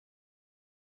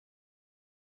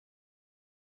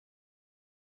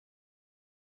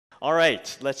All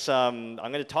right, I'm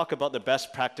going to talk about the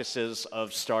best practices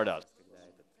of startups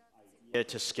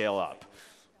to scale up.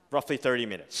 Roughly 30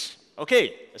 minutes.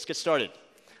 Okay, let's get started.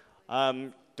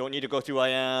 Don't need to go through who I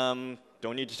am.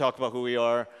 Don't need to talk about who we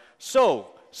are. So,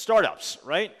 startups,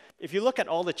 right? If you look at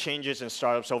all the changes in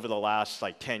startups over the last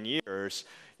 10 years,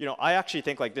 I actually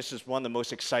think this is one of the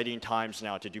most exciting times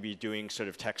now to be doing sort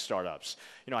of tech startups.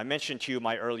 I mentioned to you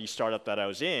my early startup that I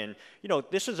was in.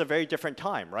 This is a very different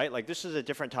time, right? This is a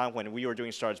different time when we were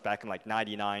doing startups back in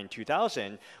 99,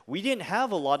 2000. We didn't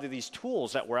have a lot of these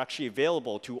tools that were actually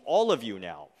available to all of you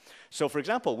now. So for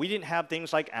example, we didn't have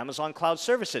things like Amazon Cloud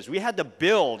Services. We had to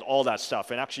build all that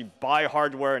stuff and actually buy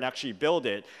hardware and actually build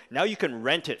it. Now you can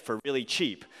rent it for really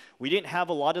cheap. We didn't have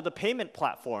a lot of the payment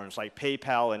platforms like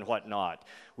PayPal and whatnot.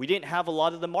 We didn't have a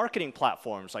lot of the marketing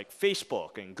platforms like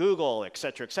Facebook and Google, et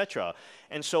cetera, et cetera.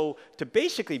 And so to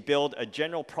basically build a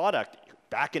general product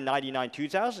back in 99,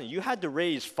 2000, you had to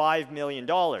raise $5 million.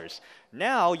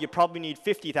 Now you probably need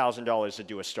 $50,000 to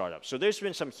do a startup. So there's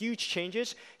been some huge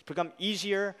changes. It's become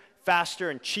easier, faster,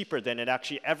 and cheaper than it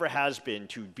actually ever has been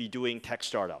to be doing tech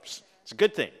startups. It's a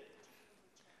good thing.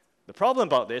 The problem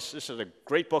about this is a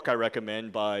great book I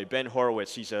recommend by Ben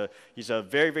Horowitz. He's a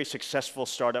very, very successful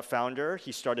startup founder.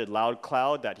 He started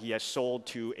LoudCloud that he has sold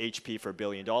to HP for $1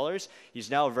 billion. He's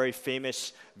now a very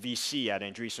famous VC at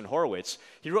Andreessen Horowitz.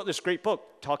 He wrote this great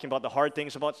book talking about the hard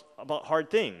things about hard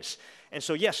things. And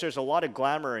so yes, there's a lot of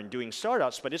glamour in doing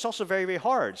startups, but it's also very, very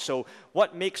hard. So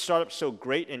what makes startups so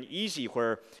great and easy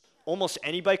where almost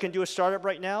anybody can do a startup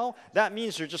right now? That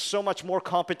means there's just so much more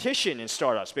competition in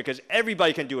startups because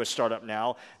everybody can do a startup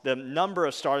now. The number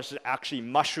of startups has actually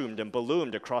mushroomed and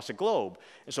ballooned across the globe.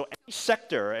 And so any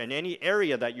sector and any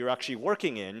area that you're actually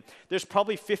working in, there's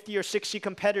probably 50 or 60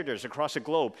 competitors across the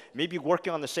globe, maybe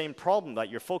working on the same problem that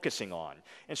you're focusing on.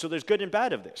 And so there's good and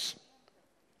bad of this.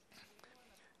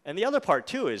 And the other part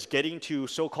too is getting to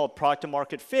so-called product to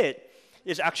market fit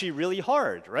is actually really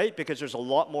hard, right? Because there's a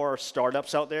lot more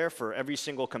startups out there for every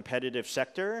single competitive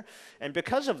sector. And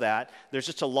because of that, there's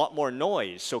just a lot more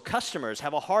noise. So customers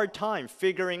have a hard time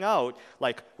figuring out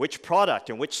which product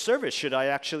and which service should I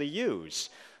actually use.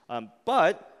 And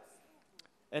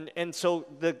so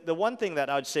the one thing that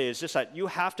I would say is just that you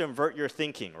have to invert your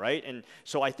thinking, right? And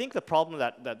so I think the problem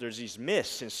that there's these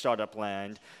myths in startup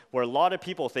land where a lot of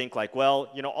people think well,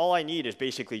 all I need is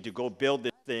basically to go build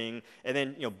this thing and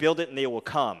then build it and they will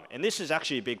come. And this is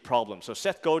actually a big problem. So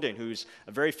Seth Godin, who's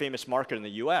a very famous marketer in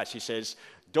the US, he says,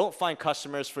 don't find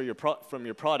customers from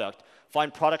your product,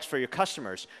 find products for your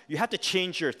customers. You have to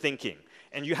change your thinking.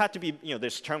 And you have to be,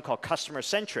 this term called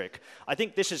customer-centric. I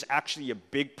think this is actually a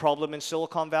big problem in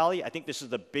Silicon Valley. I think this is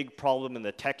the big problem in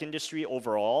the tech industry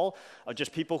overall, of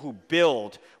just people who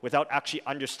build without actually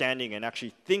understanding and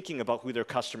actually thinking about who their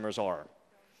customers are.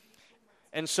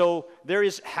 And so there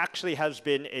actually has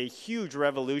been a huge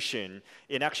revolution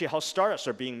in actually how startups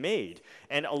are being made.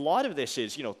 And a lot of this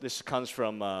is, this comes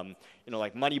from,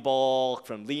 like Moneyball,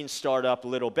 from Lean Startup,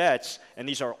 Little Bets, and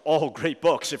these are all great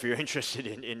books if you're interested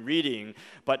in reading.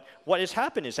 But what has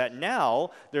happened is that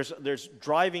now there's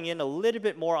driving in a little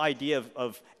bit more idea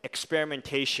of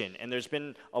experimentation, and there's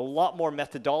been a lot more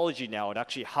methodology now on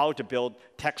actually how to build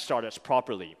tech startups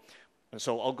properly. And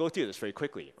so I'll go through this very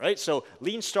quickly, right? So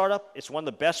Lean Startup, it's one of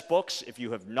the best books. If you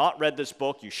have not read this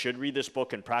book, you should read this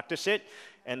book and practice it.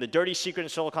 And The Dirty Secret in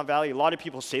Silicon Valley, a lot of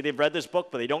people say they've read this book,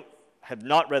 but they have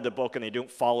not read the book and they don't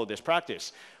follow this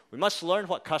practice. We must learn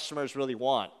what customers really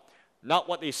want, not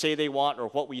what they say they want or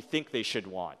what we think they should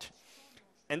want.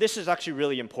 And this is actually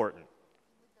really important.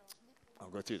 I'll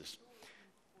go through this.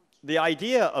 The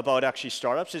idea about actually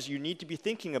startups is you need to be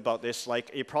thinking about this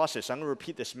like a process. I'm going to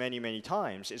repeat this many, many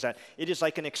times, is that it is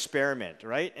like an experiment,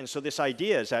 right? And so this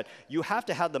idea is that you have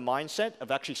to have the mindset of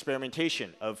actually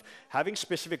experimentation, of having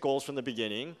specific goals from the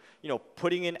beginning,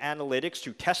 putting in analytics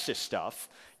to test this stuff,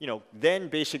 then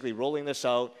basically rolling this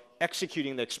out,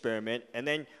 executing the experiment, and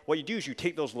then what you do is you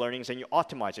take those learnings and you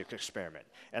optimize the experiment.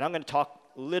 And I'm going to talk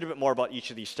a little bit more about each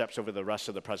of these steps over the rest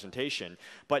of the presentation,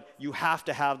 but you have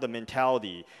to have the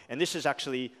mentality, and this is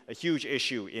actually a huge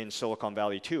issue in Silicon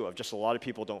Valley too, of just a lot of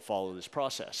people don't follow this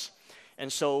process.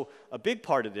 And so a big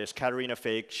part of this, Katarina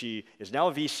Fake, she is now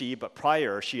a VC, but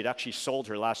prior she had actually sold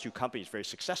her last two companies very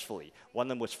successfully. One of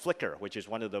them was Flickr, which is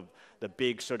one of the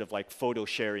big sort of like photo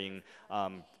sharing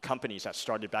companies that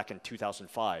started back in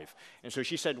 2005. And so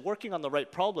she said working on the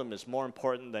right problem is more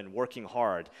important than working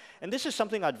hard. And this is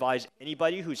something I advise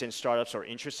anybody who's in startups or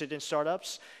interested in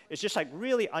startups. It's just like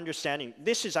really understanding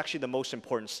this is actually the most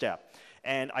important step.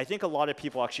 And I think a lot of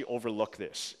people actually overlook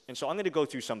this. And so I'm going to go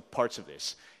through some parts of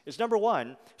this. is number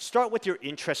one, start with your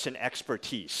interest and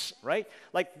expertise, right?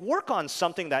 Like work on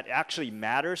something that actually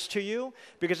matters to you,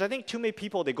 because I think too many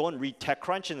people, they go and read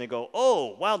TechCrunch and they go,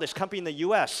 oh, wow, this company in the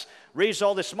US raised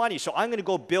all this money, so I'm gonna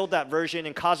go build that version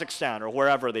in Kazakhstan or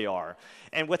wherever they are.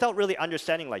 And without really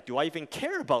understanding, like, do I even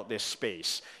care about this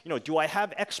space? You know, do I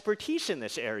have expertise in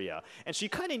this area? And so you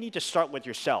kind of need to start with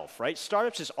yourself, right?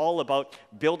 Startups is all about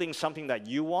building something that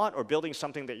you want or building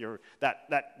something that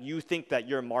you think that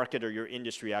your market or your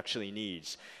industry actually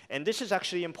needs. And this is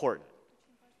actually important.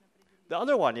 The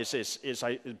other one is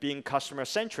being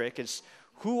customer-centric. Is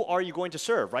who are you going to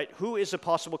serve, right? Who is a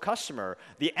possible customer?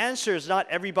 The answer is not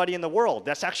everybody in the world.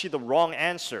 That's actually the wrong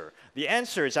answer. The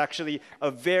answer is actually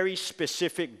a very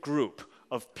specific group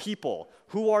of people.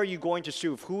 Who are you going to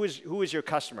serve? Who is your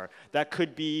customer? That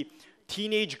could be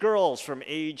teenage girls from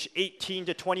age 18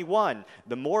 to 21.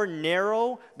 The more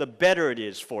narrow, the better it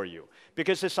is for you.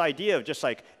 Because this idea of just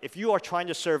like, if you are trying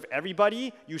to serve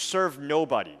everybody, you serve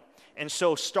nobody. And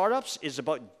so startups is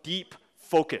about deep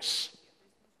focus.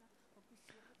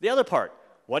 The other part,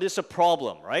 what is the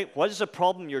problem, right? What is the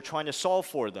problem you're trying to solve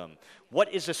for them?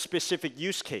 What is a specific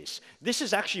use case? This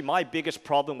is actually my biggest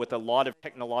problem with a lot of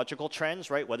technological trends,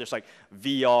 right? Whether it's like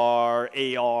VR,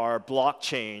 AR,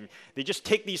 blockchain, they just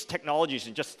take these technologies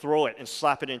and just throw it and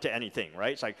slap it into anything,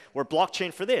 right? It's like, we're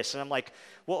blockchain for this. And I'm like,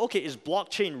 well, okay, is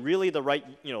blockchain really the right,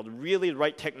 really the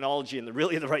right technology and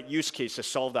really the right use case to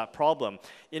solve that problem?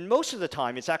 In most of the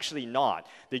time, it's actually not.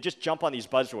 They just jump on these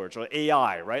buzzwords, or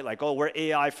AI, right? Like, oh, we're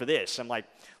AI for this. I'm like,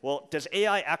 well, does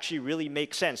AI actually really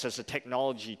make sense as a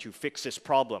technology to fix this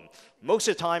problem? Most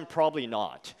of the time, probably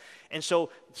not. And so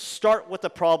start with the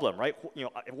problem, right?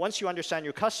 Once you understand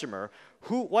your customer,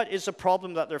 what is the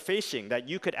problem that they're facing that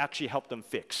you could actually help them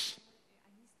fix?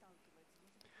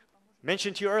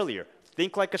 Mentioned to you earlier,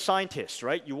 think like a scientist,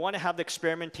 right? You want to have the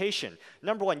experimentation.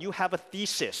 Number one, you have a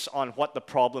thesis on what the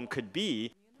problem could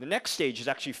be. The next stage is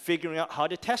actually figuring out how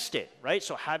to test it, right?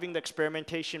 So having the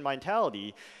experimentation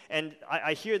mentality, and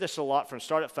I hear this a lot from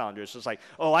startup founders. It's like,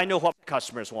 oh, I know what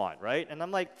customers want, right? And I'm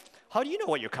like, how do you know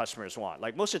what your customers want?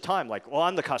 Like most of the time, like, well,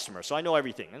 I'm the customer, so I know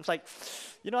everything. And it's like,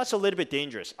 that's a little bit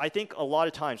dangerous. I think a lot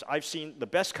of times I've seen the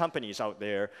best companies out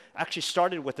there actually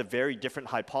started with a very different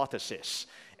hypothesis.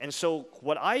 And so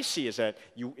what I see is that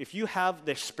if you have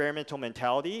the experimental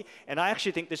mentality, and I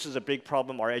actually think this is a big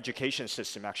problem our education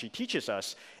system actually teaches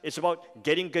us, it's about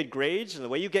getting good grades, and the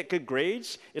way you get good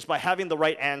grades is by having the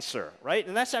right answer, right?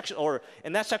 And that's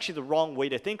actually the wrong way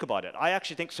to think about it. I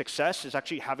actually think success is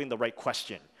actually having the right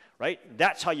question, right?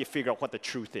 That's how you figure out what the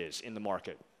truth is in the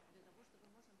market.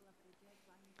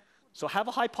 So have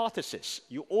a hypothesis.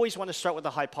 You always want to start with a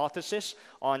hypothesis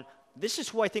on, this is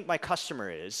who I think my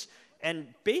customer is. And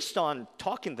based on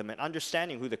talking to them and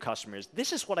understanding who the customer is,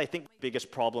 this is what I think the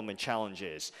biggest problem and challenge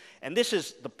is. And this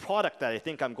is the product that I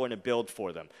think I'm going to build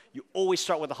for them. You always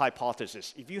start with a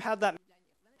hypothesis. If you have that,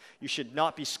 you should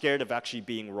not be scared of actually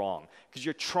being wrong, because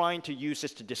you're trying to use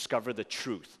this to discover the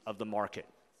truth of the market.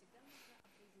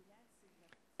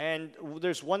 And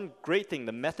there's one great thing,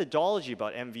 the methodology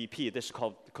about MVP, this is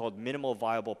called minimal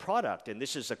viable product, and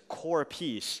this is a core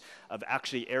piece of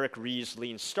actually Eric Ries's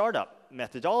lean startup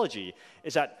methodology,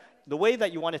 is that the way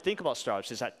that you want to think about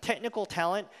startups is that technical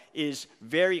talent is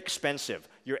very expensive.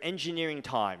 Your engineering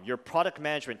time, your product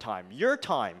management time, your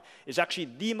time is actually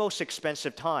the most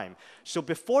expensive time. So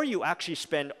before you actually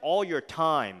spend all your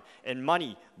time and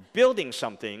money building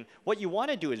something, what you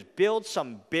want to do is build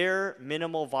some bare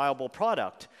minimal viable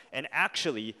product and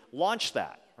actually launch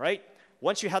that, right?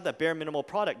 Once you have that bare minimal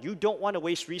product, you don't want to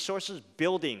waste resources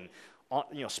building,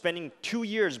 spending 2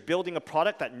 years building a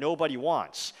product that nobody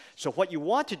wants. So what you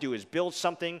want to do is build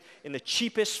something in the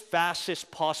cheapest,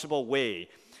 fastest possible way.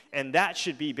 And that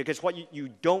should be because you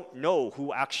don't know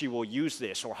who actually will use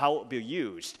this or how it will be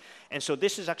used. And so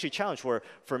this is actually a challenge where,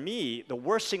 for me, the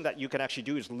worst thing that you can actually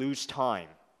do is lose time,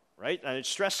 right? And I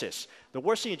stress this. The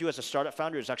worst thing you do as a startup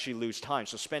founder is actually lose time.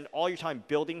 So spend all your time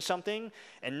building something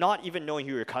and not even knowing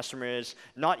who your customer is,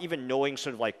 not even knowing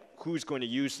sort of like who's going to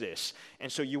use this. And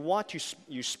so you want to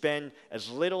spend as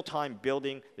little time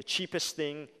building the cheapest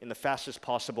thing in the fastest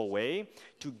possible way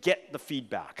to get the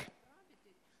feedback.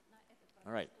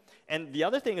 All right. And the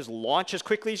other thing is launch as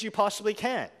quickly as you possibly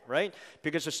can, right?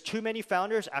 Because there's too many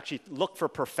founders actually look for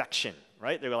perfection,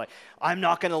 right? They're like, I'm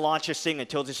not going to launch this thing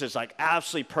until this is like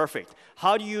absolutely perfect.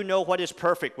 How do you know what is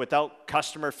perfect without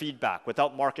customer feedback,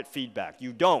 without market feedback?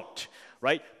 You don't,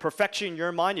 right? Perfection in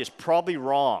your mind is probably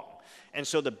wrong. And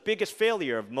so the biggest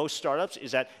failure of most startups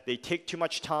is that they take too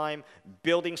much time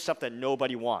building stuff that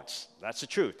nobody wants. That's the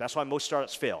truth. That's why most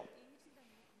startups fail.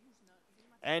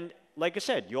 And like I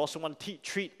said, you also want to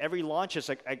treat every launch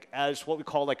as what we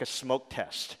call like a smoke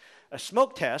test. A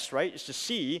smoke test, right, is to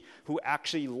see who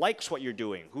actually likes what you're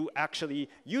doing, who actually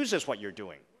uses what you're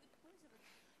doing.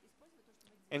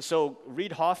 And so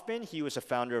Reid Hoffman, he was a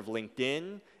founder of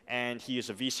LinkedIn, and he is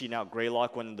a VC now at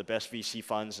Greylock, one of the best VC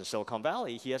funds in Silicon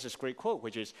Valley. He has this great quote,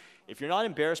 which is, if you're not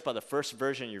embarrassed by the first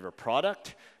version of your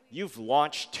product, you've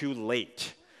launched too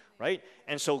late, right?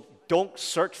 And so don't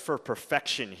search for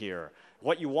perfection here.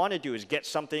 What you want to do is get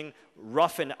something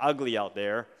rough and ugly out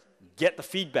there, get the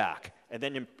feedback, and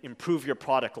then improve your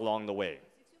product along the way.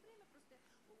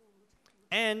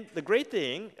 And the great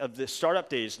thing of the startup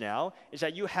days now is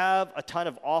that you have a ton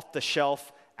of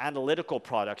off-the-shelf analytical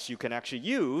products you can actually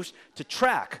use to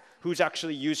track who's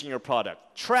actually using your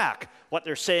product, track what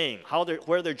they're saying,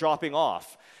 where they're dropping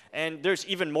off. And there's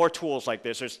even more tools like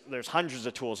this. There's hundreds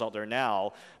of tools out there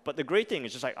now. But the great thing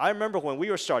is just like, I remember when we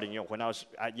were starting, when I was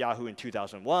at Yahoo in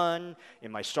 2001,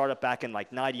 in my startup back in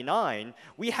like 99,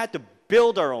 we had to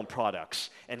build our own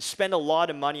products and spend a lot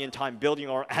of money and time building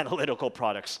our analytical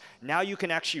products. Now you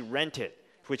can actually rent it,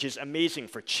 which is amazing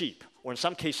for cheap, or in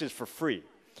some cases for free.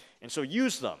 And so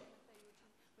use them.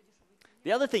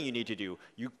 The other thing you need to do,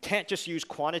 you can't just use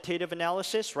quantitative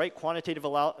analysis, right?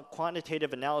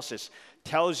 Quantitative analysis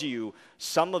tells you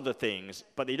some of the things,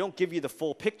 but they don't give you the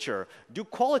full picture. Do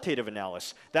qualitative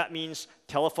analysis. That means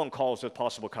telephone calls with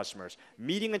possible customers,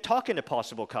 meeting and talking to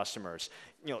possible customers.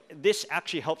 This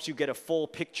actually helps you get a full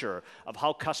picture of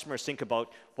how customers think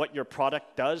about what your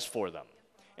product does for them.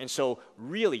 And so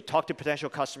really talk to potential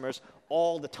customers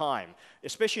all the time.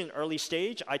 Especially in early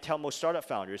stage, I tell most startup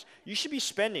founders, you should be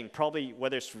spending probably,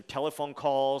 whether it's through telephone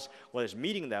calls, whether it's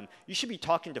meeting them, you should be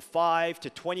talking to 5 to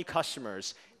 20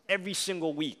 customers every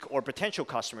single week, or potential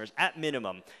customers at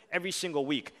minimum, every single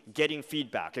week, getting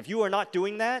feedback. If you are not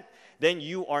doing that, then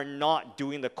you are not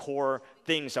doing the core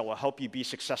things that will help you be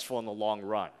successful in the long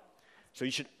run. So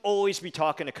you should always be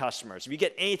talking to customers. If you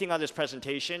get anything out of this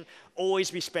presentation, always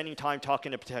be spending time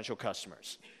talking to potential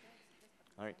customers.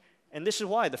 All right? And this is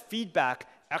why the feedback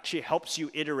actually helps you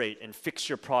iterate and fix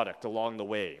your product along the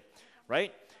way,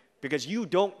 right? Because you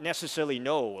don't necessarily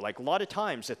know. Like a lot of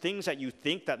times, the things that you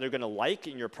think that they're going to like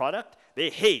in your product, they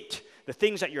hate. The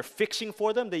things that you're fixing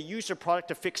for them, they use your product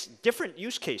to fix different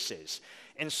use cases.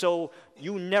 And so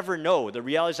you never know. The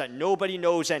reality is that nobody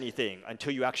knows anything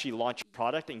until you actually launch a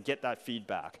product and get that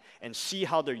feedback and see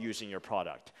how they're using your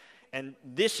product. And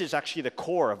this is actually the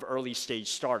core of early stage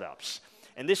startups.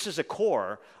 And this is the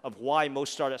core of why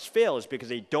most startups fail, is because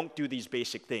they don't do these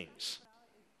basic things.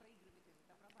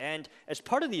 And as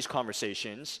part of these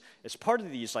conversations, as part of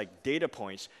these like data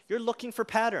points, you're looking for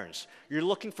patterns. You're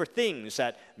looking for things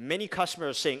that many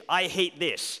customers are saying, I hate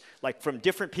this. Like from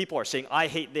different people are saying, I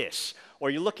hate this. Or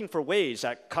you're looking for ways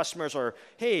that customers are,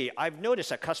 hey, I've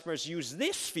noticed that customers use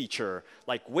this feature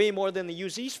like way more than they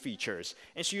use these features.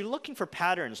 And so you're looking for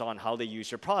patterns on how they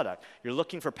use your product. You're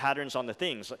looking for patterns on the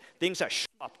things that show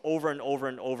up over and over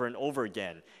and over and over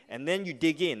again. And then you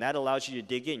dig in. That allows you to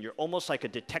dig in. You're almost like a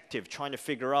detective trying to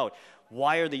figure out,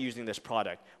 why are they using this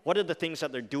product? What are the things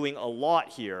that they're doing a lot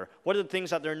here? What are the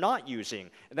things that they're not using?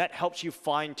 And that helps you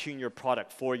fine-tune your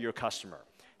product for your customer.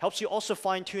 Helps you also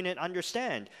fine-tune and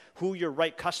understand who your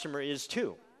right customer is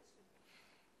too.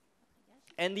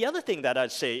 And the other thing that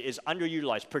I'd say is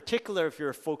underutilized, particularly if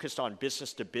you're focused on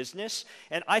business to business,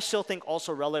 and I still think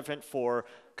also relevant for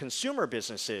consumer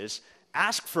businesses,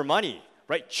 ask for money,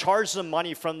 right? Charge them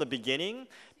money from the beginning,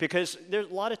 because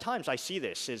there's a lot of times I see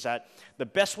this, is that the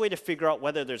best way to figure out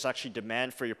whether there's actually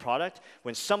demand for your product,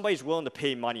 when somebody's willing to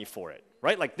pay money for it.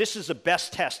 Right? Like this is the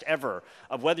best test ever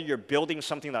of whether you're building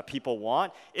something that people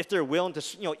want. If they're willing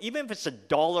to, even if it's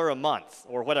 $1 a month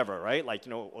or whatever, right? Like,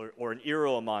 or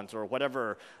 €1 a month or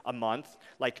whatever a month,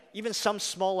 like even some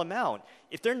small amount.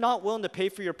 If they're not willing to pay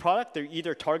for your product, they're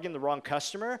either targeting the wrong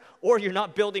customer or you're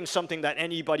not building something that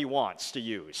anybody wants to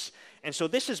use. And so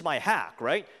this is my hack,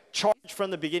 right? Charge from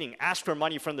the beginning, ask for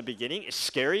money from the beginning. It's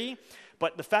scary,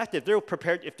 but the fact that they're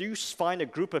prepared, if you find a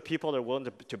group of people that are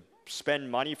willing to spend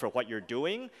money for what you're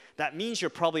doing, that means you're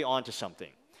probably onto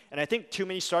something. And I think too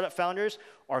many startup founders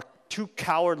are too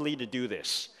cowardly to do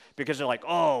this because they're like,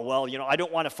 oh, well, I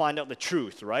don't want to find out the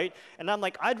truth, right? And I'm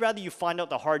like, I'd rather you find out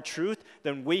the hard truth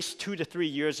than waste 2 to 3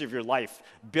 years of your life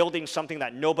building something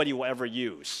that nobody will ever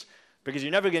use, because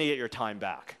you're never going to get your time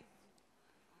back.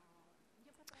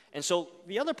 And so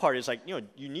the other part is like,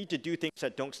 you need to do things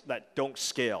that don't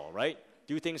scale, right?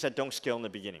 Do things that don't scale in the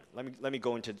beginning. Let me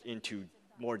go into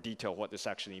more detail what this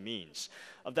actually means.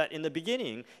 Of that, in the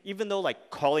beginning, even though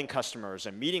like calling customers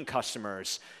and meeting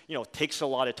customers, takes a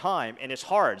lot of time and it's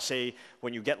hard. Say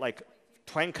when you get like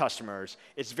 10 customers,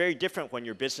 it's very different when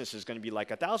your business is going to be like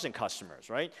 1,000 customers,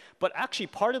 right? But actually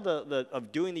part of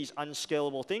of doing these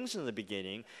unscalable things in the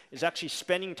beginning is actually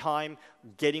spending time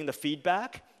getting the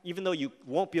feedback, even though you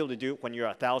won't be able to do it when you're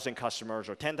 1,000 customers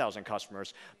or 10,000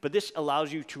 customers, but this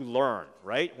allows you to learn,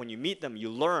 right? When you meet them, you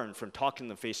learn from talking to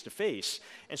them face to face.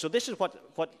 And so this is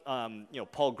what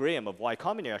Paul Graham of Y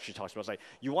Combinator actually talks about. It's like,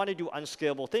 you want to do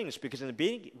unscalable things because in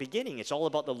the beginning, it's all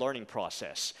about the learning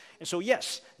process. And so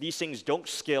yes, these things don't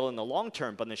scale in the long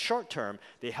term, but in the short term,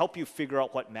 they help you figure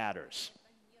out what matters.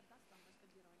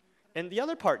 And the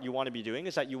other part you want to be doing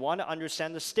is that you want to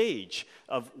understand the stage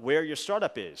of where your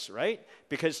startup is, right?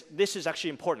 Because this is actually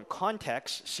important.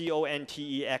 Context,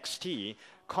 C-O-N-T-E-X-T,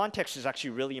 context is actually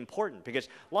really important because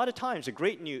a lot of times the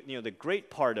great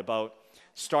part about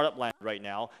startup land right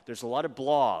now, there's a lot of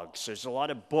blogs, there's a lot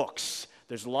of books,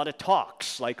 there's a lot of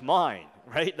talks like mine,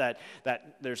 right? That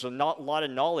there's a lot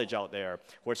of knowledge out there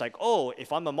where it's like, oh,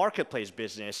 if I'm a marketplace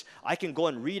business, I can go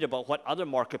and read about what other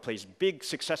big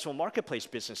successful marketplace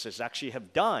businesses actually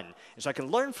have done. And so I can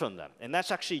learn from them. And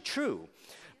that's actually true.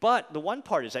 But the one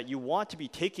part is that you want to be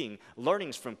taking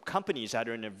learnings from companies that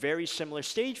are in a very similar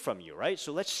stage from you, right?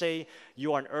 So let's say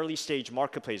you are an early stage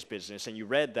marketplace business and you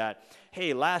read that,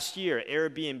 hey, last year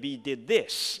Airbnb did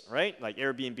this, right? Like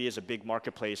Airbnb is a big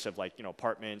marketplace of like,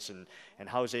 apartments and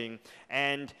housing.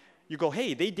 And you go,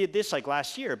 hey, they did this like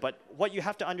last year. But what you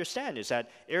have to understand is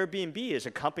that Airbnb is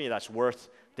a company that's worth,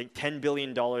 I think, $10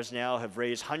 billion now, have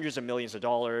raised hundreds of millions of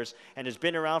dollars, and has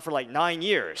been around for like 9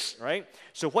 years, right?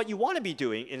 So what you want to be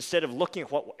doing, instead of looking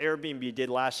at what Airbnb did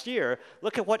last year,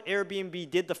 look at what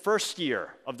Airbnb did the first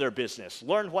year of their business.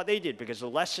 Learn what they did, because the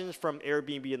lessons from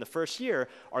Airbnb in the first year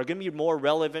are going to be more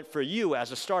relevant for you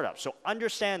as a startup. So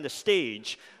understand the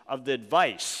stage of the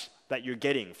advice that you're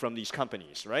getting from these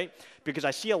companies, right? Because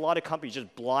I see a lot of companies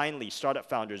just blindly, startup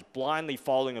founders, blindly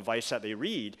following advice that they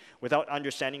read without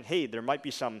understanding, hey, there might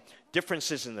be some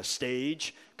differences in the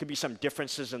stage, could be some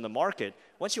differences in the market.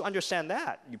 Once you understand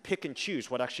that, you pick and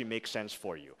choose what actually makes sense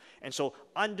for you. And so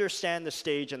understand the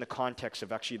stage and the context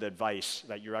of actually the advice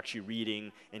that you're actually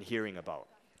reading and hearing about.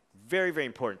 Very, very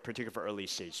important, particularly for early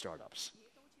stage startups.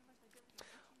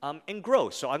 And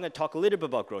growth. So I'm going to talk a little bit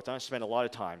about growth. I'm going to spend a lot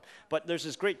of time. But there's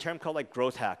this great term called like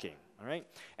growth hacking. All right?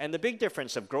 And the big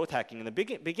difference of growth hacking in the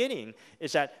beginning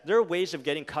is that there are ways of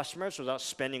getting customers without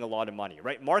spending a lot of money.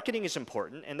 Right? Marketing is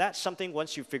important, and that's something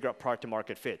once you figure out product to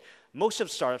market fit. Most of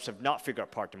startups have not figured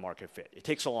out product to market fit. It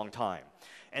takes a long time.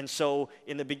 And so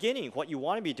in the beginning, what you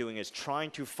want to be doing is trying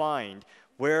to find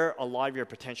where a lot of your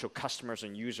potential customers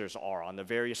and users are on the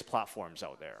various platforms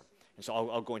out there. And so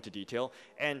I'll go into detail.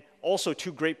 And also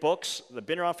 2 great books. They've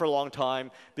been around for a long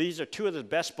time. These are 2 of the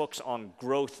best books on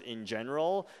growth in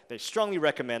general. They strongly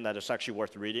recommend that it's actually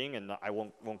worth reading, and I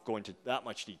won't go into that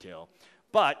much detail.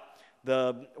 But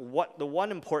the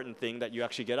one important thing that you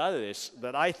actually get out of this,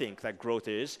 that I think that growth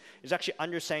is actually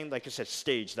understanding, like I said,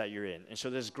 stage that you're in. And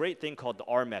so there's a great thing called the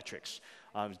R metrics.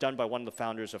 It was done by one of the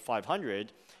founders of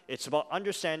 500. It's about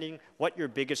understanding what your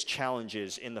biggest challenge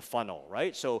is in the funnel,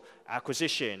 right? So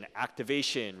acquisition,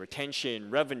 activation, retention,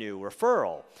 revenue,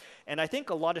 referral. And I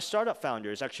think a lot of startup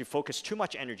founders actually focus too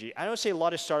much energy. I don't say a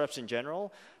lot of startups in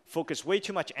general focus way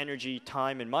too much energy,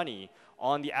 time, and money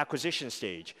on the acquisition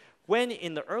stage. When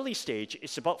in the early stage,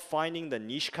 it's about finding the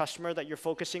niche customer that you're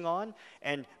focusing on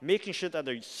and making sure that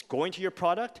they're going to your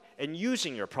product and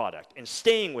using your product and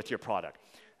staying with your product.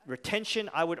 Retention,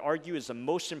 I would argue, is the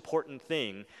most important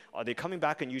thing. Are they coming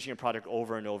back and using your product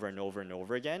over and over and over and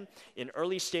over again? In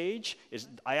early stage,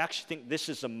 I actually think this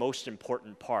is the most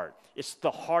important part. It's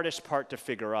the hardest part to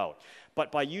figure out.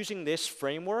 But by using this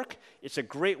framework, it's a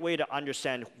great way to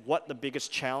understand what the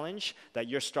biggest challenge that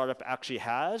your startup actually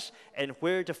has and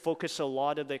where to focus a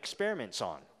lot of the experiments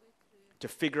on to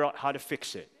figure out how to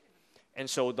fix it. And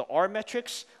so the R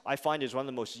metrics, I find, is one of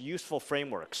the most useful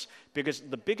frameworks because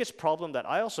the biggest problem that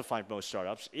I also find most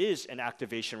startups is an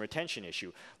activation retention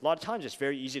issue. A lot of times it's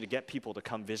very easy to get people to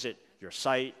come visit your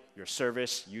site, your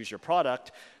service, use your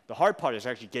product. The hard part is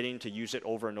actually getting to use it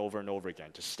over and over and over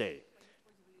again to stay.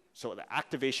 So the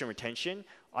activation retention,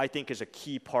 I think, is a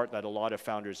key part that a lot of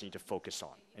founders need to focus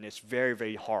on. And it's very,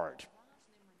 very hard.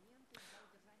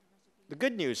 The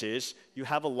good news is you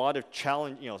have a lot of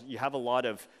you have a lot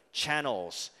of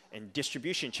channels and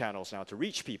distribution channels now to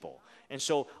reach people. And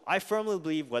so I firmly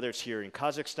believe whether it's here in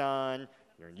Kazakhstan,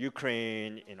 you're in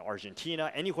Ukraine, in Argentina,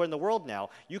 anywhere in the world now,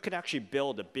 you can actually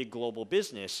build a big global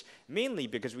business, mainly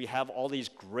because we have all these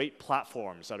great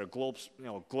platforms that are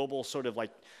global sort of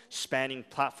like spanning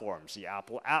platforms. The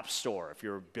Apple App Store, if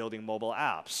you're building mobile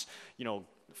apps,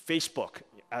 Facebook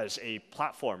as a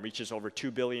platform reaches over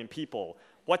 2 billion people.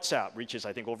 WhatsApp reaches,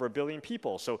 I think, over 1 billion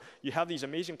people. So you have these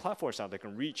amazing platforms now that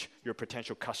can reach your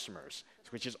potential customers,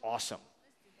 which is awesome.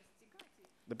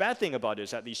 The bad thing about it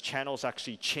is that these channels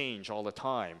actually change all the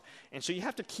time. And so you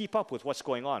have to keep up with what's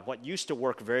going on. What used to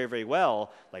work very, very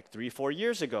well, like 3, 4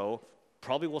 years ago,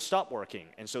 probably will stop working.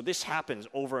 And so this happens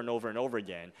over and over and over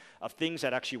again, of things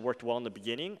that actually worked well in the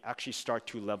beginning actually start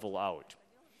to level out.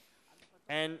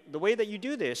 And the way that you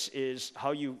do this is,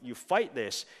 how you fight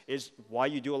this is why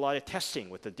you do a lot of testing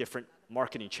with the different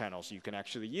marketing channels you can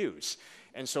actually use.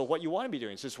 And so what you want to be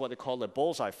doing, this is what they call the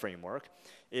bullseye framework,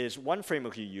 is one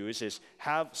framework you use is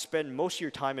spend most of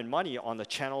your time and money on the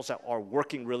channels that are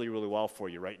working really, really well for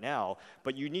you right now,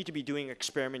 but you need to be doing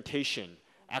experimentation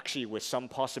actually with some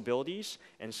possibilities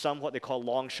and some what they call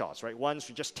long shots, right? Ones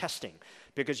for just testing,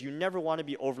 because you never want to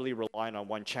be overly reliant on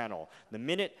one channel. The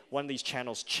minute one of these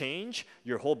channels change,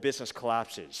 your whole business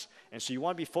collapses. And so you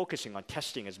want to be focusing on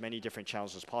testing as many different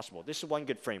channels as possible. This is one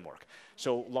good framework.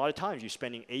 So a lot of times you're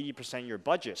spending 80% of your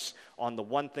budgets on the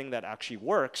one thing that actually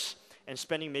works, and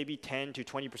spending maybe 10 to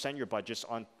 20% of your budgets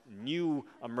on new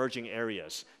emerging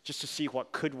areas, just to see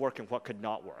what could work and what could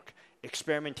not work.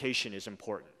 Experimentation is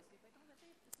important.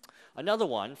 Another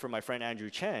one from my friend Andrew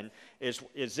Chen is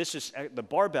the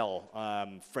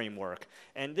barbell framework.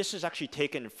 And this is actually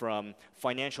taken from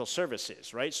financial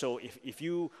services, right? So if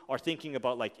you are thinking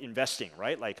about like investing,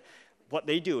 right? Like what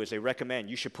they do is they recommend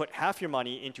you should put half your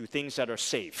money into things that are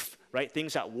safe, right?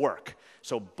 Things that work.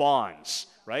 So bonds,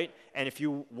 right? And if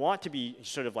you want to be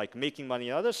sort of like making money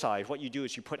on the other side, what you do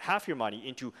is you put half your money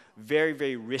into very,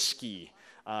 very risky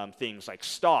things like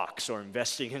stocks or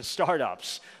investing in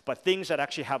startups, but things that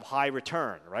actually have high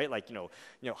return, right? Like,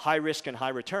 high risk and high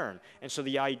return. And so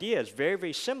the idea is very,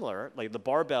 very similar. Like the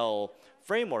barbell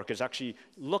framework is actually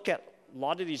look at a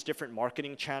lot of these different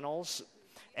marketing channels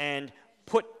and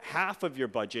put half of your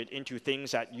budget into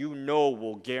things that you know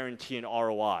will guarantee an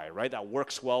ROI, right? That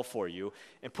works well for you.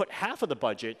 And put half of the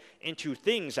budget into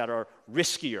things that are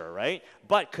riskier, right?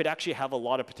 But could actually have a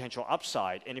lot of potential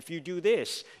upside. And if you do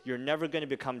this, you're never going to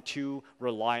become too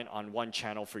reliant on one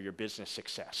channel for your business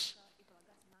success.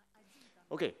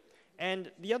 Okay.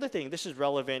 And the other thing, this is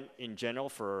relevant in general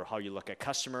for how you look at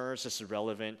customers. This is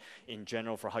relevant in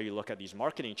general for how you look at these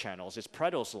marketing channels. It's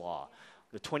Pareto's law.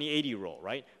 The 20-80 rule,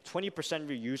 right? 20% of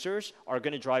your users are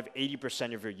going to drive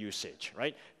 80% of your usage,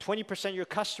 right? 20% of your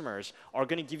customers are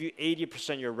going to give you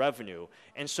 80% of your revenue.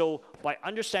 And so by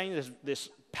understanding this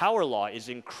power law is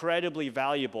incredibly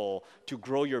valuable to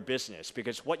grow your business,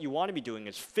 because what you want to be doing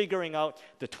is figuring out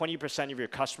the 20% of your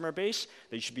customer base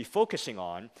that you should be focusing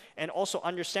on, and also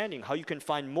understanding how you can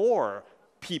find more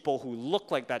people who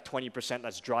look like that 20%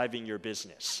 that's driving your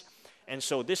business. And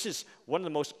so this is one of the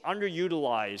most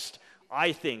underutilized,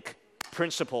 I think,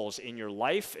 principles in your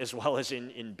life as well as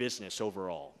in business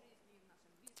overall.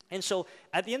 And so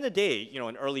at the end of the day,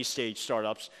 in early stage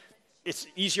startups, it's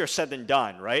easier said than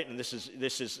done, right? And this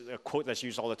is a quote that's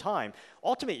used all the time.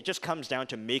 Ultimately, it just comes down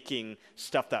to making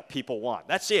stuff that people want.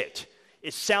 That's it.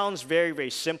 It sounds very,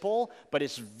 very simple, but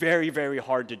it's very, very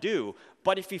hard to do.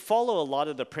 But if you follow a lot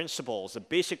of the principles, the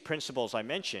basic principles I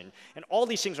mentioned, and all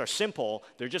these things are simple,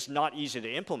 they're just not easy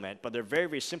to implement, but they're very,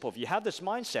 very simple. If you have this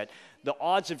mindset, the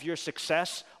odds of your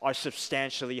success are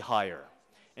substantially higher.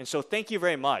 And so thank you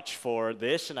very much for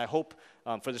this, and I hope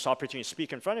for this opportunity to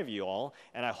speak in front of you all,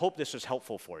 and I hope this was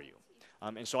helpful for you.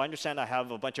 And so I understand I have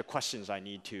a bunch of questions I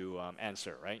need to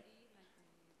answer, right?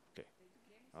 Okay.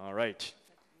 All right.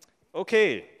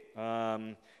 Okay.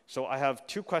 So I have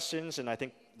 2 questions, and I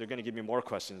think they're going to give me more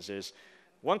questions.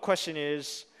 One question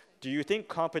is, do you think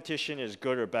competition is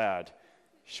good or bad?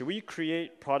 Should we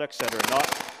create products that are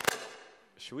not...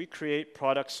 Should we create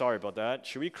products... Sorry about that.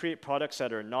 Should we create products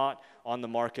that are not on the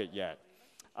market yet?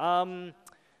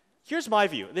 Here's my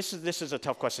view. This is a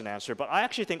tough question to answer, but I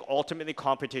actually think ultimately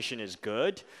competition is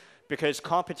good, because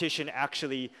competition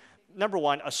actually... Number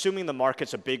one, assuming the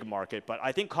market's a big market, but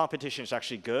I think competition is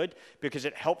actually good because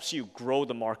it helps you grow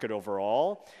the market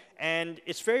overall. And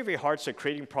it's very, very hard. So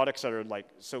creating products that are like,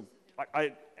 so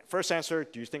first answer,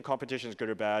 do you think competition is good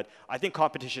or bad? I think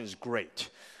competition is great.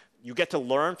 You get to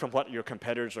learn from what your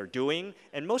competitors are doing.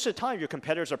 And most of the time, your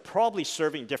competitors are probably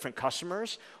serving different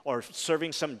customers or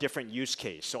serving some different use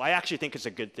case. So I actually think it's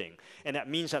a good thing. And that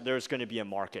means that there's going to be a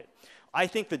market. I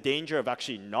think the danger of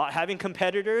actually not having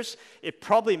competitors, it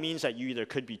probably means that you either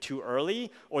could be too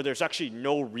early or there's actually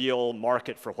no real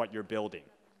market for what you're building.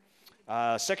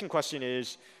 Second question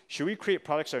is, should we create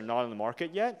products that are not on the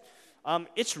market yet?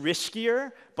 It's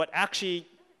riskier, but actually,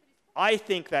 I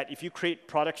think that if you create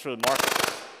products for the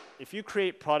market, if you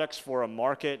create products for a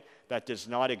market that does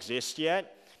not exist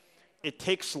yet, it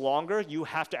takes longer. You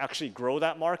have to actually grow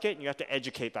that market, and you have to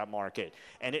educate that market.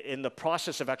 And in the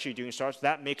process of actually doing startups,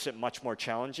 that makes it much more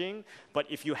challenging. But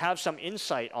if you have some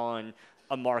insight on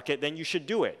a market, then you should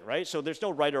do it, right? So there's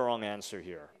no right or wrong answer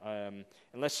here. And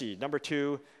let's see, number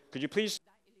 2, could you please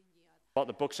about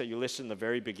the books that you listed in the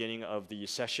very beginning of the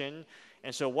session?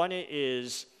 And so one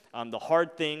is The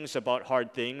Hard Things About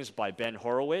Hard Things by Ben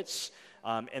Horowitz.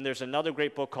 And there's another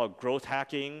great book called Growth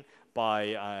Hacking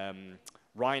by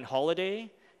Ryan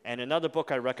Holiday. And another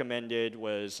book I recommended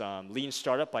was Lean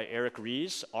Startup by Eric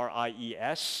Ries,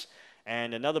 R-I-E-S.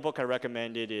 And another book I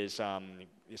recommended is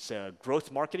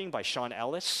Growth Marketing by Sean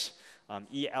Ellis,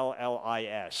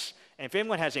 E-L-L-I-S. And if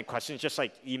anyone has any questions, just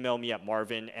like email me at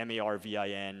Marvin,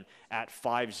 M-A-R-V-I-N, at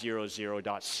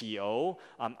 500.co.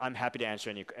 I'm happy to answer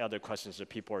any other questions if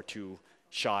people are too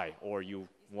shy or you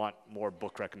want more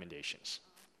book recommendations.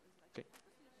 Okay.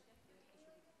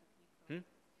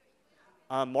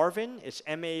 Marvin, it's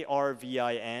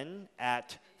M-A-R-V-I-N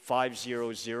at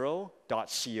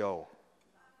 500.co.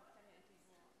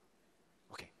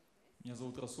 Okay. Меня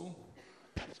зовут Расул.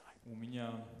 У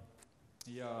меня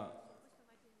я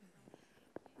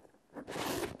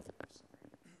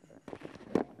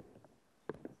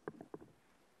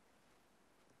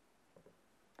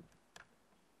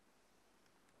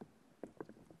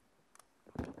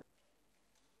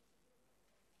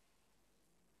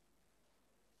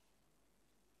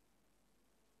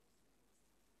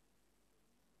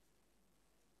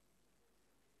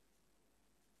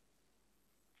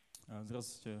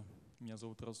Здравствуйте, меня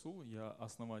зовут Расул, я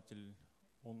основатель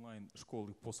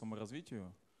онлайн-школы по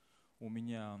саморазвитию. У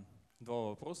меня 2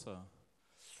 вопроса.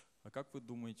 А как вы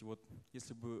думаете, вот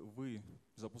если бы вы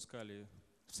запускали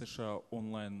в США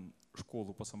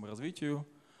онлайн-школу по саморазвитию,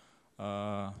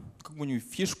 какую-нибудь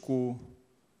фишку,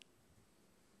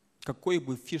 какой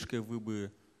бы фишкой вы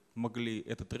бы могли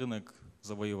этот рынок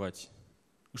завоевать?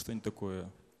 Что-нибудь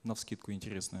такое навскидку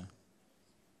интересное?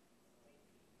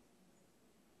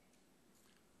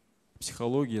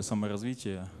 Психология,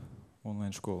 саморазвитие,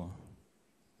 онлайн-школа.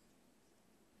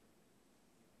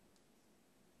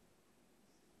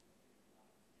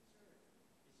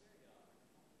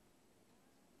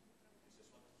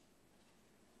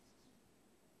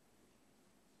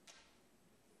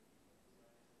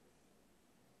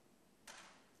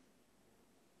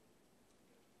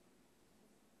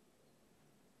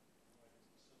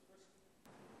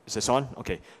 Is this on?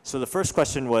 Okay. So the first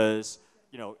question was,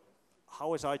 how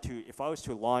was if I was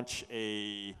to launch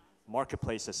a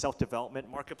marketplace, a self-development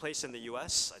marketplace in the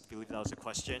US, I believe that was the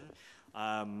question.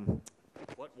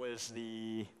 What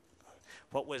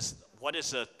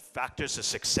is the factors of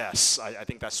success? I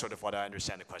think that's sort of what I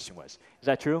understand the question was. Is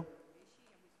that true?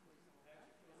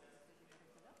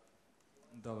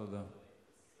 Да.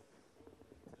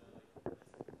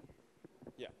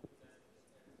 Yeah.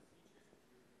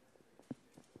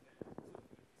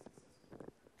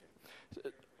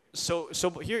 So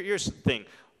here's the thing.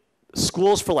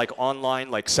 Schools for like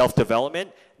online, like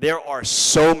self-development, there are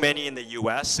so many in the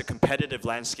US. The competitive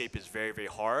landscape is very, very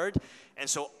hard. And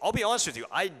so I'll be honest with you,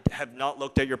 I have not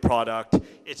looked at your product.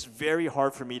 It's very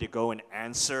hard for me to go and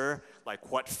answer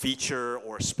like what feature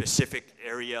or specific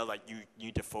area like you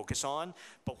need to focus on.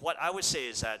 But what I would say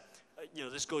is that,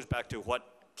 this goes back to what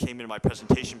came in my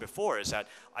presentation before, is that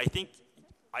I think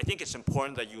it's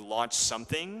important that you launch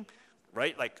something,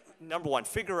 right? Like number one,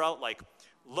 figure out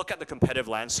look at the competitive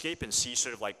landscape and see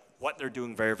sort of like what they're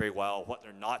doing very, very well, what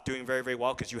they're not doing very, very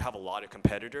well, because you have a lot of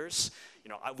competitors.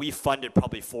 We funded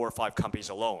probably 4 or 5 companies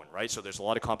alone, right? So there's a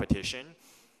lot of competition.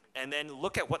 And then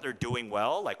look at what they're doing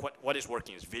well, like what is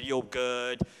working. Is video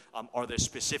good? Are there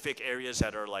specific areas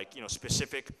that are like,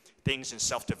 specific things in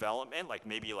self-development, like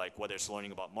maybe like whether it's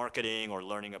learning about marketing or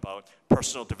learning about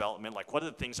personal development, like what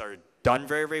are the things that are done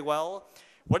very, very well?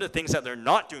 What are the things that they're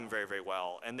not doing very, very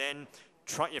well? And then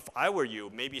if I were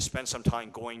you, maybe spend some time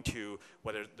going to,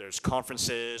 whether there's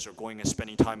conferences or going and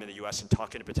spending time in the US and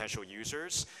talking to potential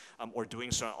users, or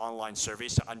doing some online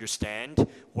surveys to understand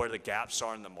where the gaps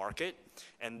are in the market.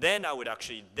 And then I would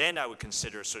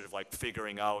consider sort of like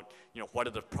figuring out, what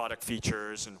are the product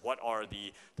features and what are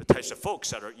the types of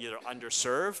folks that are either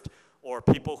underserved or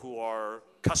people who are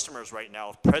customers right now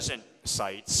of present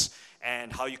sites,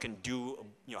 and how you can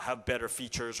have better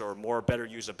features or better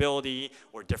usability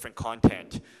or different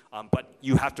content. But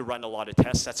you have to run a lot of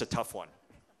tests. That's a tough one.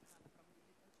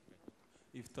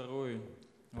 И второй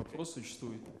вопрос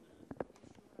существует.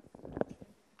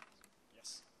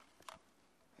 Yes.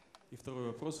 И второй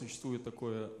вопрос, существует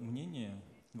такое мнение,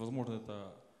 возможно,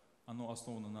 оно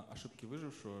основано на ошибке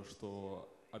выжившего, что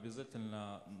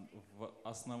обязательно в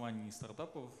основании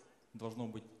стартапов должно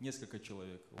быть несколько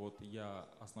человек. Вот я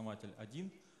основатель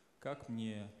один, как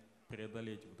мне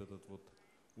преодолеть вот этот вот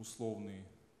условный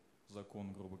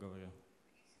закон, грубо говоря?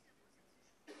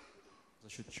 За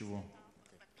счет чего?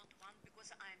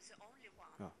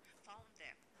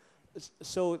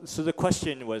 So the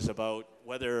question was about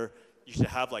whether you should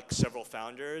have like several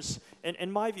founders.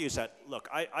 And my view is that, look,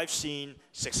 I've seen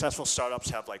successful startups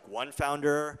have like one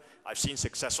founder. I've seen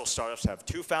successful startups have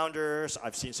two founders.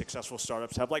 I've seen successful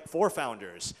startups have like four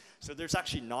founders. So there's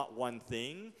actually not one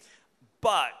thing.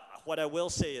 But what I will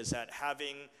say is that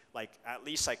having like at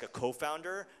least like a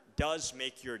co-founder does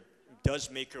make your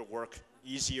work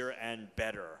easier and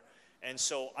better. And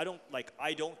so I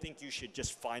don't think you should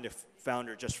just find a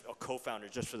co-founder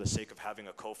just for the sake of having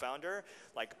a co-founder.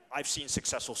 Like I've seen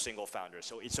successful single founders,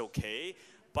 so it's okay.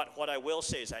 But what I will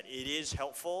say is that it is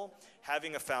helpful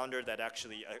having a founder that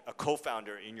actually, a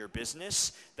co-founder in your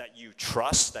business that you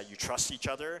trust each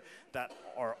other, that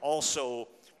are also,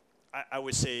 I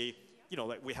would say,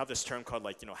 like we have this term called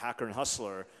like, hacker and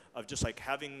hustler, of just like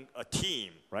having a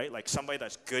team, right? Like somebody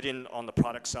that's good on the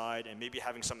product side and maybe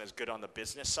having someone that's good on the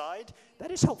business side.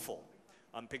 That is helpful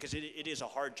because it is a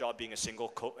hard job being a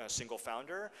single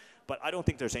founder, but I don't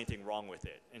think there's anything wrong with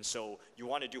it. And so you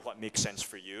want to do what makes sense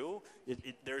for you.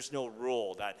 There's no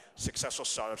rule that successful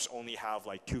startups only have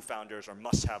like two founders or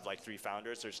must have like three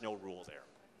founders. There's no rule there.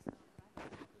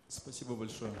 Спасибо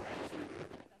большое.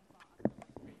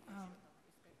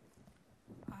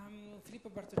 Filippo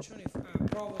Bartoccioni,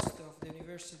 provost of the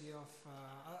University of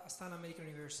Astana American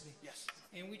University. Yes.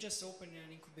 And we just opened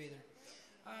an incubator.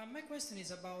 My question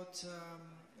is about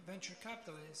venture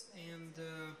capitalists and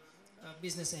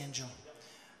business angel.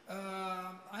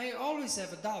 I always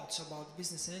have doubts about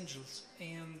business angels,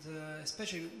 and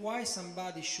especially why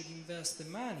somebody should invest the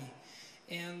money,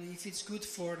 and if it's good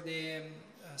for the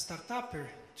startupper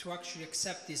to actually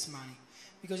accept this money.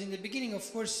 Because in the beginning,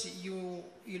 of course, you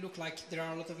look like there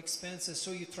are a lot of expenses,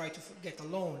 so you try to get a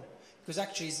loan, because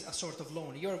actually it's a sort of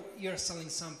loan. You're selling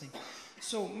something.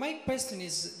 So my question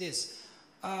is this: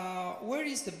 where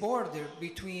is the border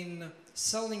between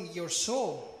selling your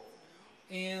soul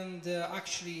and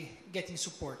actually getting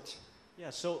support? Yeah,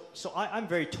 so I'm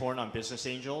very torn on business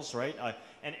angels, right?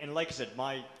 And like I said,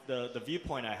 the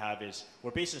viewpoint I have is we're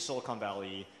based in Silicon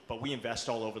Valley, but we invest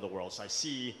all over the world. So I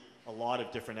see a lot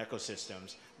of different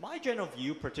ecosystems. My general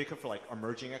view, particularly for like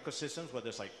emerging ecosystems, whether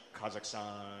it's like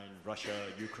Kazakhstan, Russia,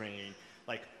 Ukraine,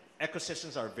 like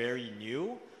ecosystems are very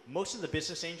new. Most of the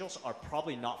business angels are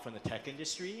probably not from the tech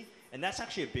industry, and that's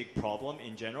actually a big problem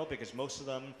in general because most of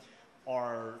them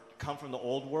come from the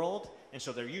old world, and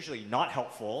so they're usually not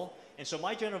helpful. And so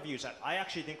my general view is that I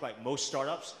actually think like most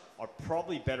startups are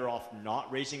probably better off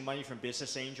not raising money from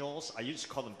business angels. I used to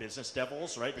call them business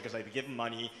devils, right? Because they give them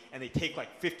money and they take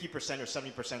like 50% or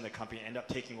 70% of the company and end up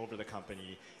taking over the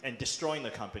company and destroying the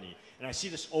company. And I see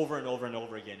this over and over and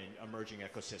over again in emerging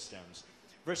ecosystems.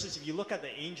 Versus if you look at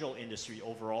the angel industry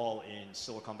overall in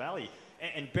Silicon Valley,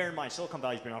 and bear in mind, Silicon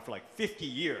Valley's been around for like 50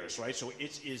 years, right? So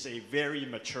it is a very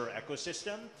mature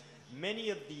ecosystem. Many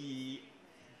of the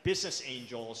business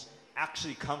angels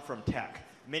actually come from tech.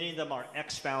 Many of them are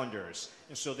ex-founders,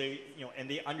 and so they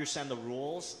understand the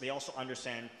rules. They also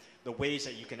understand the ways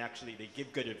that you can actually, they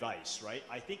give good advice, right?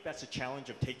 I think that's a challenge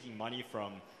of taking money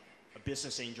from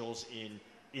business angels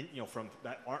from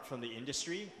that aren't from the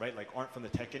industry, right? Like aren't from the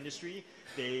tech industry.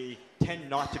 They tend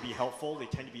not to be helpful. They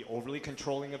tend to be overly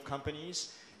controlling of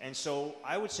companies. And so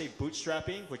I would say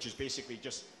bootstrapping, which is basically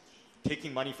just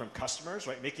taking money from customers,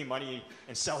 right? Making money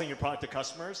and selling your product to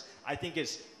customers, I think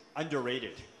is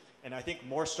underrated. And I think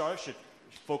more startups should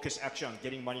focus actually on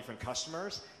getting money from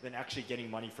customers than actually getting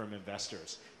money from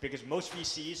investors. Because most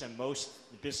VCs and most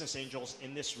business angels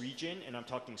in this region, and I'm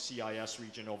talking CIS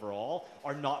region overall,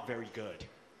 are not very good.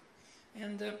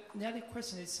 And the other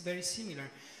question is very similar.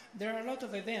 There are a lot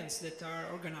of events that are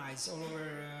organized all over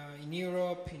in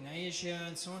Europe, in Asia,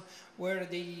 and so on, where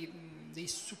they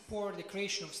support the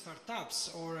creation of startups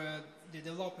or the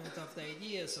development of the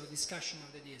ideas or discussion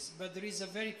of the ideas. But there is a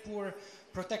very poor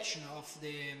protection of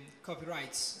the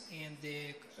copyrights and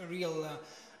the real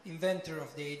inventor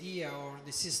of the idea or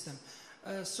the system.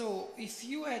 So if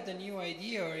you had a new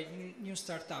idea or a new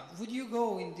startup, would you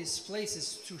go in these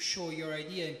places to show your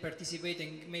idea and participate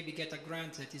and maybe get a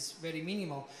grant that is very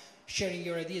minimal, sharing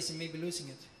your ideas and maybe losing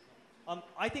it?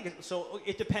 I think so.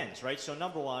 It depends, right? So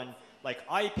number one, like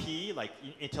IP, like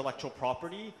intellectual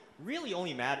property, really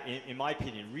only in my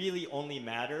opinion, really only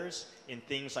matters in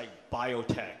things like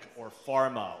biotech or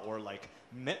pharma or like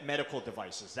medical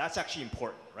devices. That's actually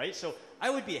important, right? So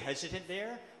I would be hesitant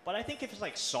there, but I think if it's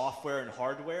like software and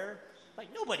hardware, like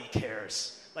nobody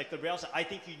cares. like the reality. I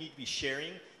think you need to be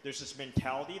sharing. There's this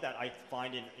mentality that I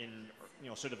find in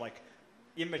sort of like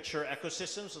immature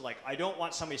ecosystems. Like, I don't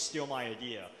want somebody to steal my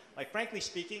idea. Like, frankly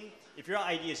speaking, if your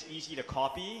idea is easy to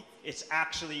copy, it's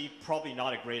actually probably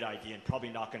not a great idea and probably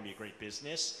not going to be a great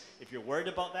business. If you're worried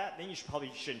about that, then you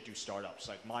probably shouldn't do startups.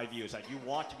 Like, my view is that you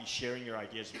want to be sharing your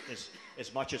ideas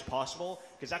as much as possible,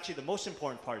 because actually the most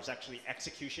important part is actually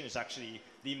execution is actually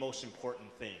the most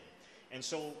important thing. And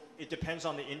so it depends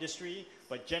on the industry,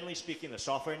 but generally speaking, the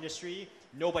software industry,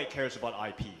 nobody cares about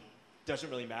IP. Doesn't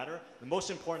really matter. The most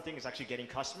important thing is actually getting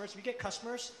customers. If you get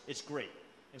customers, it's great.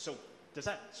 And so, does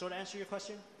that sort of answer your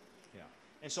question? Yeah.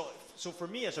 And so for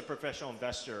me as a professional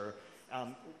investor,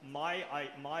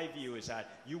 my view is that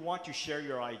you want to share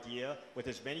your idea with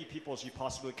as many people as you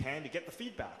possibly can to get the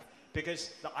feedback.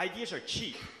 Because the ideas are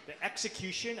cheap. The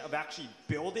execution of actually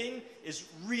building is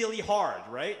really hard,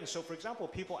 right? And so, for example,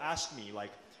 people ask me,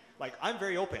 like I'm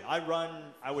very open. I run,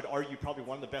 I would argue, probably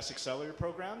one of the best accelerator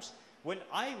programs. When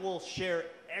I will share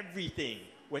everything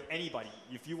with anybody.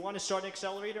 If you want to start an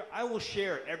accelerator, I will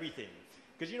share everything.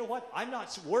 Because you know what? I'm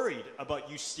not worried about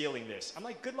you stealing this. I'm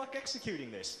like, good luck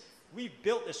executing this. We've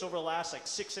built this over the last like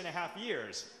 6.5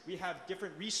 years. We have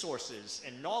different resources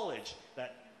and knowledge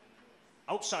that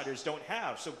outsiders don't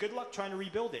have. So good luck trying to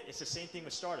rebuild it. It's the same thing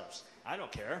with startups. I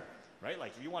don't care, right?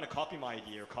 Like, if you want to copy my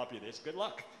idea or copy this, good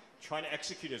luck trying to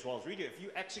execute as well as we do. If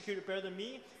you execute it better than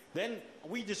me, then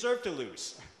we deserve to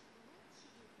lose.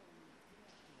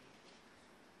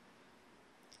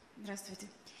 Здравствуйте.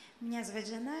 Меня зовут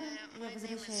Жанара.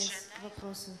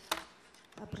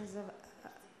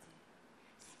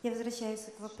 Я возвращаюсь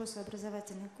к вопросу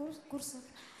образовательных курсов.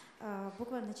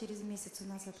 Буквально через месяц у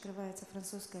нас открывается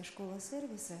французская школа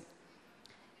сервиса.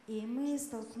 И мы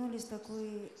столкнулись с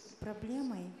такой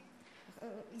проблемой.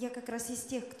 Я как раз из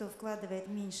тех, кто вкладывает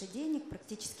меньше денег,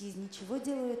 практически из ничего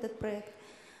делаю этот проект.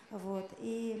 Вот.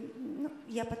 И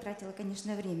я потратила,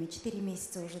 конечно, время, 4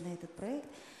 месяца уже на этот проект.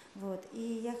 Вот.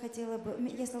 И я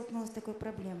столкнулась с такой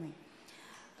проблемой.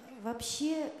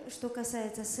 Вообще, что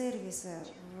касается сервиса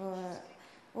в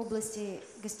области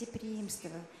гостеприимства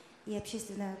и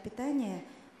общественного питания,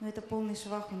 это полный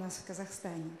швах у нас в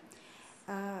Казахстане.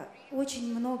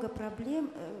 Очень много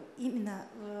проблем, именно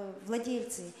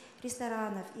владельцы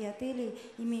ресторанов и отелей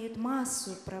имеют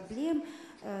массу проблем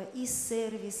и с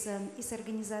сервисом, и с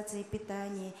организацией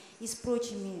питания, и с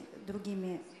прочими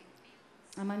другими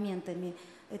моментами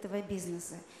этого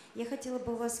бизнеса. Я хотела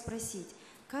бы у вас спросить,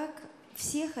 как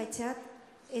все хотят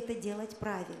это делать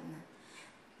правильно,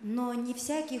 но не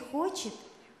всякий хочет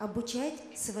обучать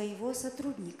своего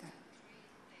сотрудника.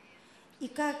 И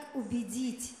как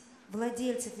убедить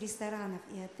владельцев ресторанов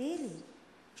и отелей,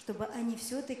 чтобы они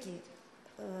все-таки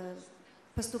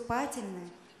поступательно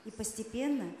и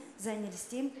постепенно занялись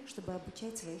тем, чтобы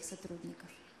обучать своих сотрудников.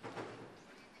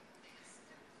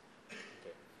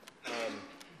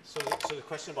 So the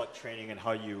question about training and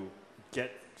how you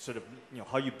get sort of,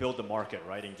 how you build the market,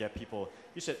 right, and get people,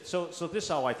 you said, so this is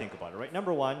how I think about it, right?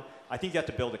 Number one, I think you have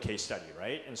to build a case study,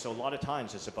 right? And so a lot of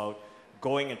times it's about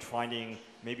going and finding,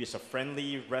 maybe it's a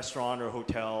friendly restaurant or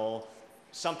hotel,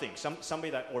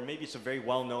 somebody that, or maybe it's a very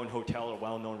well-known hotel or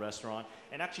well-known restaurant,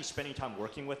 and actually spending time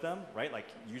working with them, right? Like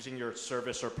using your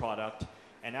service or product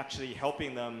and actually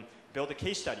helping them build a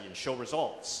case study and show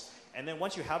results. And then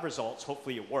once you have results,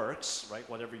 hopefully it works, right?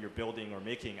 Whatever you're building or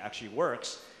making actually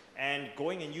works. And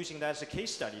going and using that as a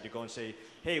case study to go and say,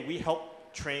 hey, we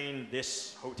helped train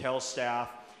this hotel staff.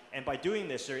 And by doing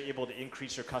this, they're able to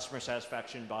increase their customer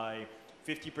satisfaction by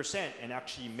 50% and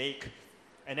actually make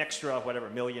an extra, whatever,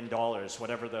 $1 million,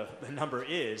 whatever the number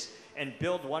is, and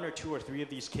build 1 or 2 or 3 of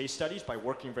these case studies by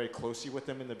working very closely with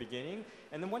them in the beginning.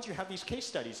 And then once you have these case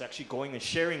studies, actually going and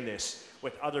sharing this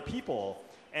with other people.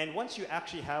 And once you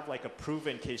actually have like a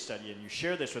proven case study and you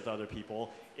share this with other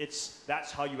people,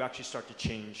 that's how you actually start to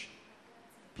change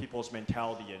people's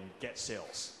mentality and get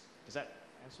sales. Does that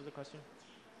answer the question?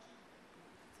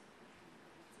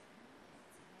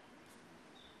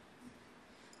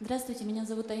 Здравствуйте, меня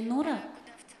зовут Айнура.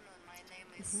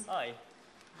 Hi.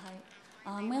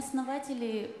 Мы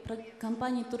основатели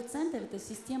компании Турцентр, это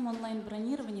система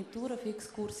онлайн-бронирования туров и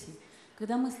экскурсий.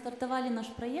 Когда мы стартовали наш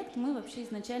проект, мы вообще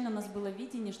изначально, у нас было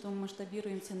видение, что мы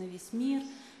масштабируемся на весь мир,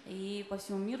 и по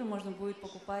всему миру можно будет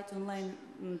покупать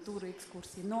онлайн-туры и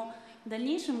экскурсии. Но в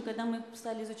дальнейшем, когда мы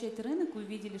стали изучать рынок,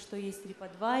 увидели, что есть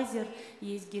TripAdvisor,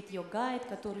 есть Get Your Guide,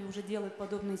 которые уже делают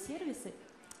подобные сервисы,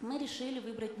 мы решили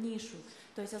выбрать нишу,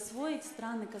 то есть освоить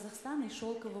страны Казахстана и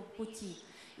шелкового пути.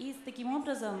 и таким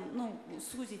образом, ну,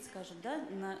 сузить, скажем, да,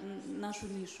 нашу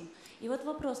нишу. И вот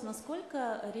вопрос,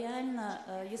 насколько реально,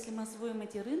 если мы освоим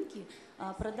эти рынки,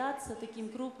 продаться таким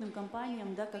крупным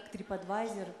компаниям, да, как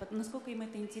TripAdvisor, насколько им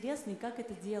это интересно и как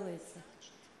это делается?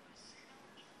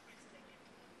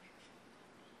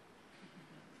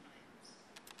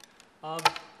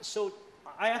 So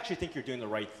I actually think you're doing the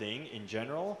right thing in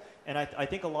general, and I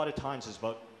think a lot of times it's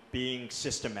about being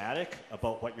systematic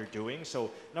about what you're doing. So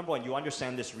number one, you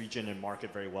understand this region and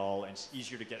market very well, and it's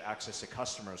easier to get access to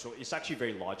customers. So it's actually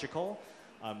very logical.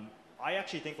 I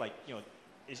actually think, like, you know,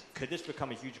 could this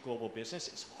become a huge global business?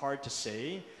 It's hard to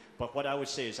say, but what I would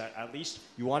say is that at least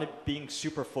you want to being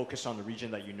super focused on the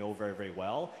region that you know very, very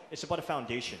well. It's about a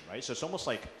foundation, right? So it's almost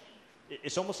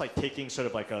like taking sort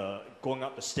of like going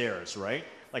up the stairs, right?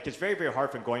 Like it's very, very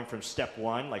hard from going from step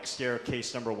one, like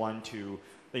staircase number one, to,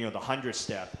 you know, the 100th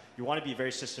step. You want to be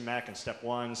very systematic in step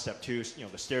one, step two, you know,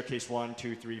 the staircase 1,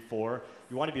 2, 3, 4.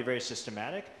 You want to be very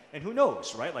systematic, and who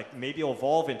knows, right? Like maybe it'll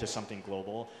evolve into something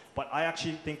global. But I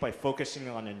actually think by focusing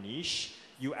on a niche,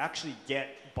 you actually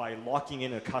get, by locking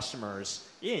in the customers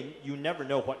in, you never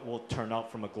know what will turn out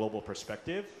from a global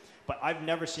perspective. But I've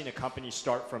never seen a company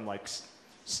start from like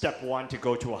step one to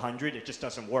go to 100. It just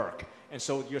doesn't work. And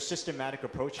so your systematic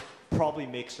approach probably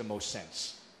makes the most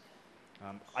sense.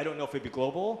 I don't know if it'd be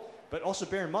global, but also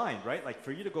bear in mind, right? Like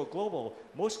for you to go global,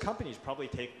 most companies probably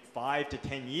take 5 to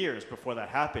 10 years before that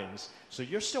happens. So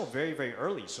you're still very, very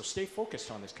early. So stay focused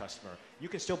on this customer. You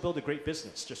can still build a great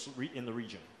business just in the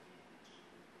region.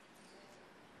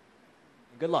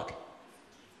 Good luck.